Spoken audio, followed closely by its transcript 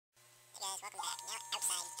welcome back. Now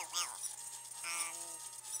outside the well. I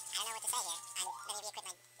don't know what to say here. I'm gonna re-equip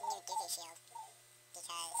my new Dizzy shield because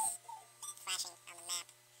flashing on the map.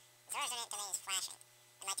 Zora's domain is flashing.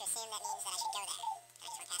 I'd like to assume that means that I should go there. I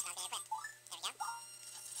just want to cast off the equip. There we go.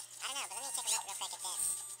 I don't know, but let me take a look real quick at this.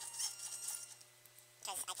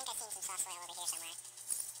 Because I think I've seen some soft soil over here somewhere.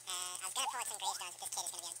 I was gonna pull out some gravestones, but this kid is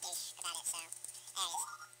gonna be a douche about it, so there it is.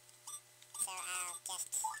 So I'll just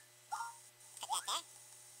put that there.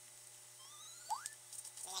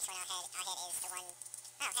 The next one I'll hit is the one...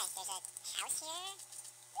 Oh, hey, there's a house here?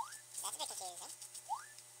 That's a bit confusing.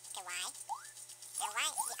 Okay, why? Now, why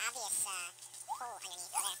the obvious hole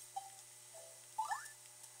underneath? Oh, there.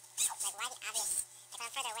 Like, why the obvious... If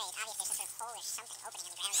I'm further away, it's obvious there's some sort of hole or something opening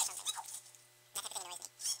in the ground or something. That type of thing annoys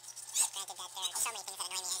me. Granted that there are so many things that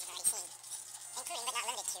annoy me as you've already seen. Including, but not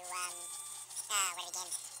limited to, what again?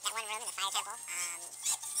 That one room in the fire temple,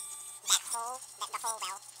 that hole, the whole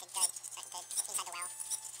well, the inside the well,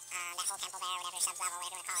 that whole temple there, whatever, sub-level,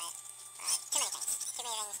 whatever you want to call it. Too many things. Too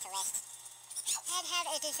many things to list. I'd have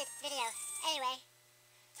a decent video. Anyway.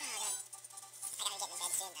 Oh, man. I gotta get in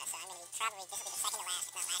bed soon, though, so I'm gonna be probably, this will be the second to last,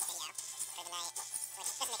 if not last video for the night. Which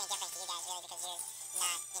doesn't make any difference to you guys, really, because you're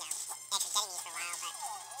not, actually getting me for a while, but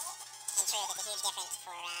in truth, it's a huge difference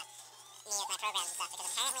for, me with my programs and stuff, because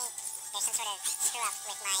apparently there's some sort of screw-up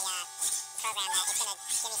with my, program that it's gonna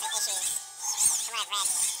give me some issues, from what I've read,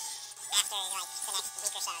 after, like, the next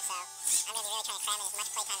week or so, I'm gonna be really trying to cram in as much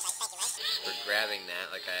playtime as I can, right? For grabbing that,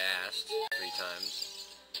 like I asked, 3 times.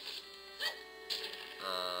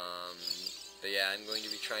 But yeah, I'm going to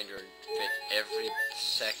be trying to fit every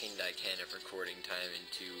second I can of recording time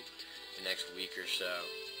into the next week or so.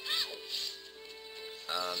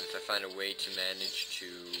 If I find a way to manage to,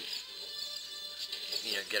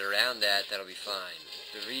 get around that, that'll be fine.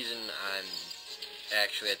 The reason I'm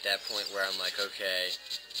actually at that point where I'm like, okay,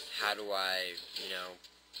 how do I,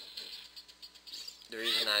 the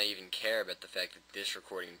reason I even care about the fact that this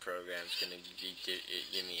recording program is going to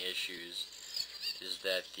give me issues is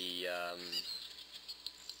that the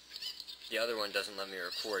other one doesn't let me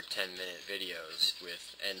record 10-minute videos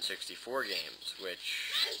with N64 games, which,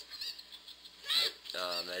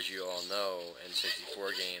 as you all know,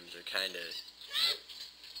 N64 games are kind of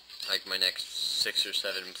like my next 6 or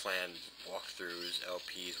 7 planned walkthroughs,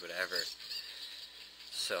 LPs, whatever.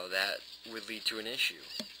 So that would lead to an issue.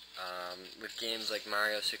 With games like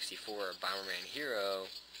Mario 64 or Bomberman Hero,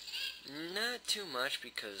 not too much,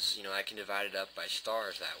 because, I can divide it up by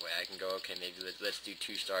stars that way. I can go, okay, maybe let's do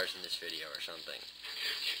 2 stars in this video or something.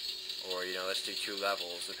 Or, let's do 2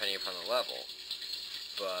 levels, depending upon the level.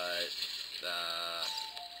 But,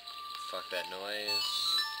 fuck that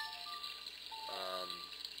noise.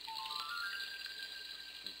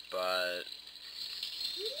 But,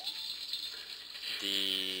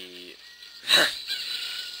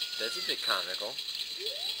 that's a bit comical.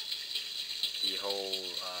 The whole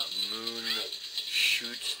moon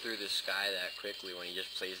shoots through the sky that quickly when he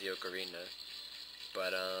just plays the ocarina.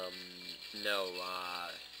 But no,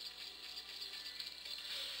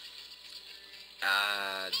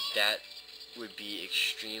 that would be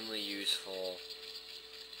extremely useful.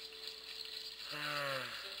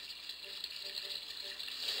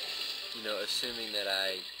 Assuming that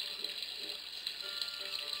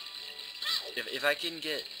if I can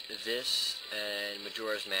get this and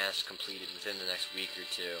Majora's Mask completed within the next week or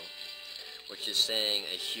 2, which is saying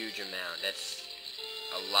a huge amount, that's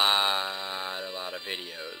a lot of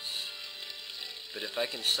videos. But if I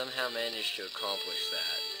can somehow manage to accomplish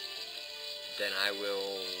that, then I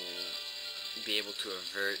will be able to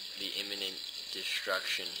avert the imminent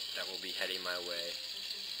destruction that will be heading my way.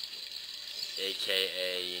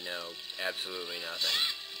 AKA, absolutely nothing.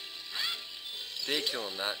 Big kill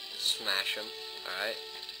him, not smash him, alright?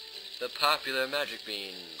 The popular magic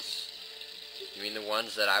beans. You mean the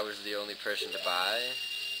ones that I was the only person to buy?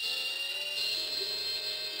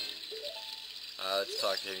 Let's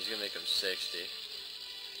talk to him. He's gonna make him 60.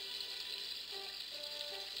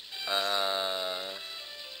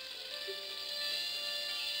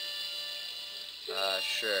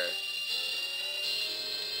 Sure.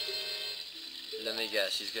 Let me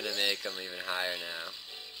guess, he's gonna make him even higher now.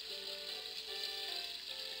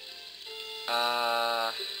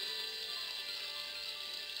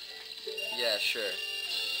 Yeah, sure.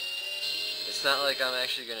 It's not like I'm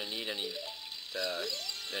actually gonna need anything.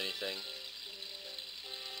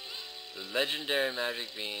 The legendary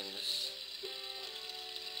magic beans.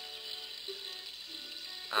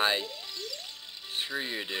 Screw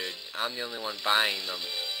you, dude. I'm the only one buying them.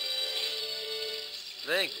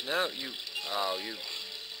 Link, no, you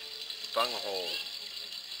bunghole.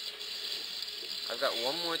 I've got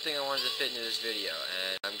one more thing I wanted to fit into this video,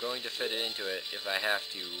 and I'm going to fit it into it if I have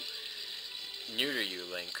to neuter you,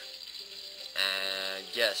 Link. And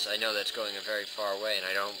yes, I know that's going a very far away, and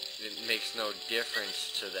it makes no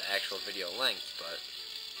difference to the actual video length, but,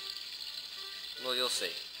 well, you'll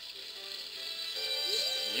see.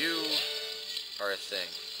 You are a thing.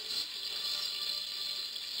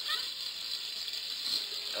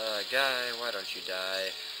 Guy, why don't you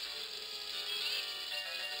die?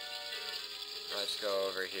 Let's go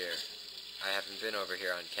over here. I haven't been over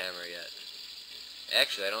here on camera yet.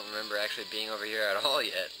 Actually, I don't remember actually being over here at all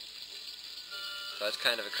yet. So that's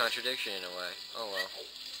kind of a contradiction in a way. Oh well.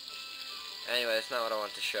 Anyway, that's not what I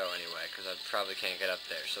want to show anyway, because I probably can't get up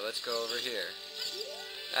there. So let's go over here.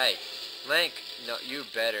 Hey, Link! No, you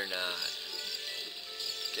better not.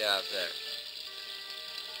 Get up there.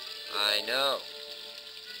 I know.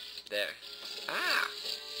 There. Ah!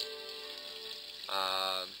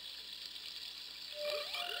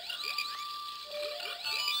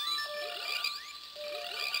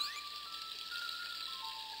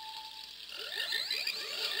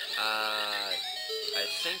 I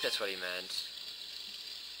think that's what he meant.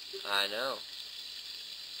 I know.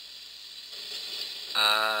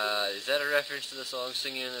 Is that a reference to the song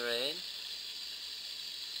Singing in the Rain?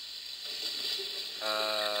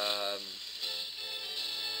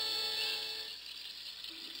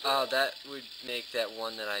 Oh, that would make that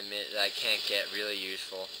one that I can't get really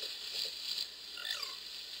useful.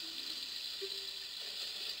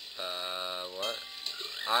 What?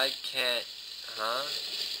 I can't, huh?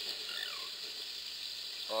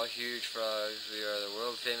 All huge frogs, we are the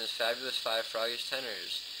world famous fabulous 5 froggish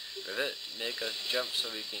tenors. Rivet, make us jump so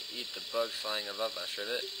we can eat the bugs flying above us,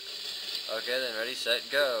 Rivet. Okay then, ready, set,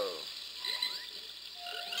 go.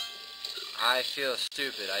 I feel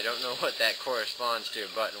stupid. I don't know what that corresponds to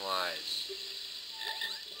button-wise.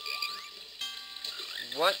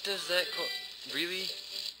 What does that really?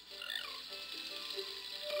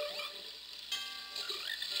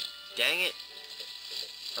 Dang it.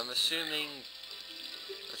 I'm assuming,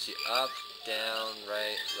 let's see, up, down,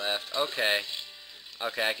 right, left. Okay.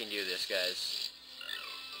 Okay, I can do this, guys.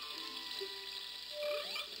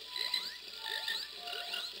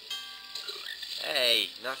 Hey,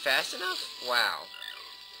 not fast enough? Wow.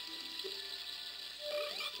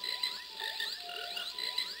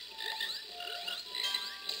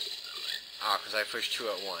 Oh, because I pushed 2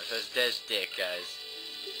 at once. That's dick, guys.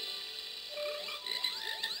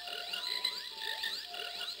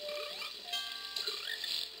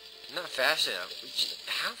 Not fast enough.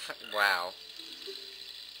 How wow.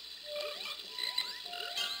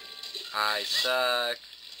 I suck.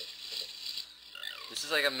 This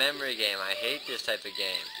is like a memory game. I hate this type of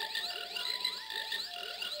game.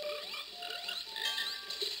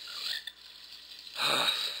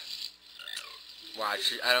 Wow,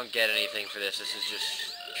 I don't get anything for this. This is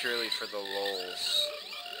just purely for the lulz.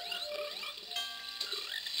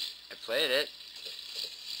 I played it.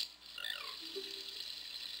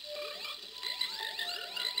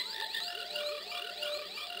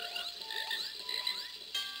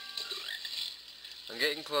 I'm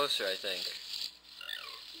getting closer, I think.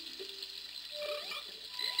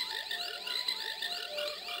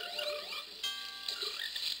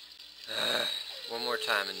 One more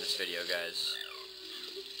time in this video, guys.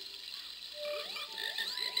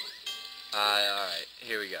 Alright,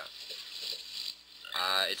 here we go.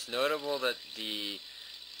 It's notable that the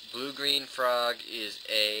blue-green frog is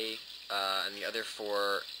A, and the other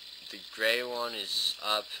 4, the gray one is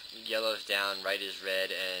up, yellow's down, right is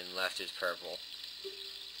red, and left is purple.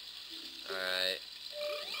 Alright.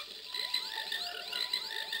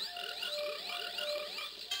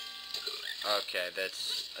 Okay,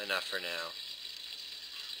 that's enough for now.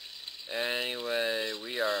 Anyway,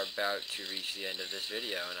 we are about to reach the end of this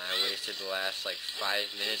video, and I wasted the last, like,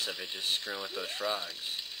 5 minutes of it just screwing with those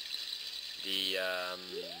frogs.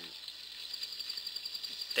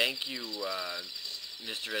 Thank you,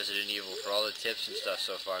 Mr. Resident Evil, for all the tips and stuff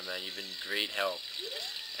so far, man. You've been great help.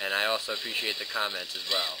 And I also appreciate the comments as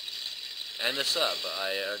well. And the sub,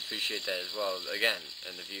 I appreciate that as well, again,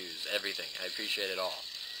 and the views, everything. I appreciate it all.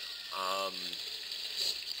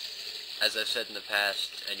 As I've said in the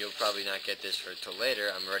past, and you'll probably not get this till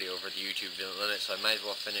later, I'm already over the YouTube limit, so I might as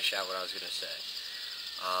well finish out what I was going to say.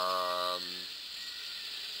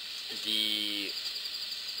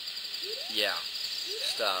 Yeah,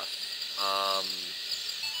 stuff.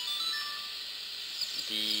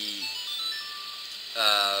 The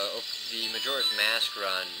Majora's Mask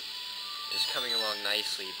run is coming along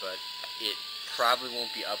nicely, but it probably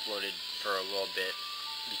won't be uploaded for a little bit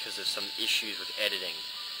because of some issues with editing.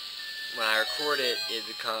 when I record it,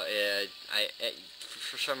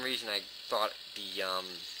 for some reason I thought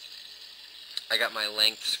I got my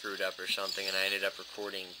length screwed up or something, and I ended up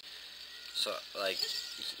recording so like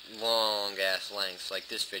long ass lengths like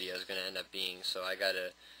this video is gonna end up being. So I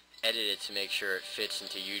gotta edit it to make sure it fits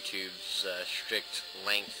into YouTube's strict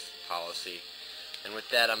length policy. And with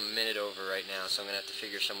that, I'm a minute over right now, so I'm gonna have to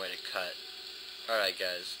figure some way to cut. Alright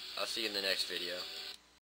guys, I'll see you in the next video.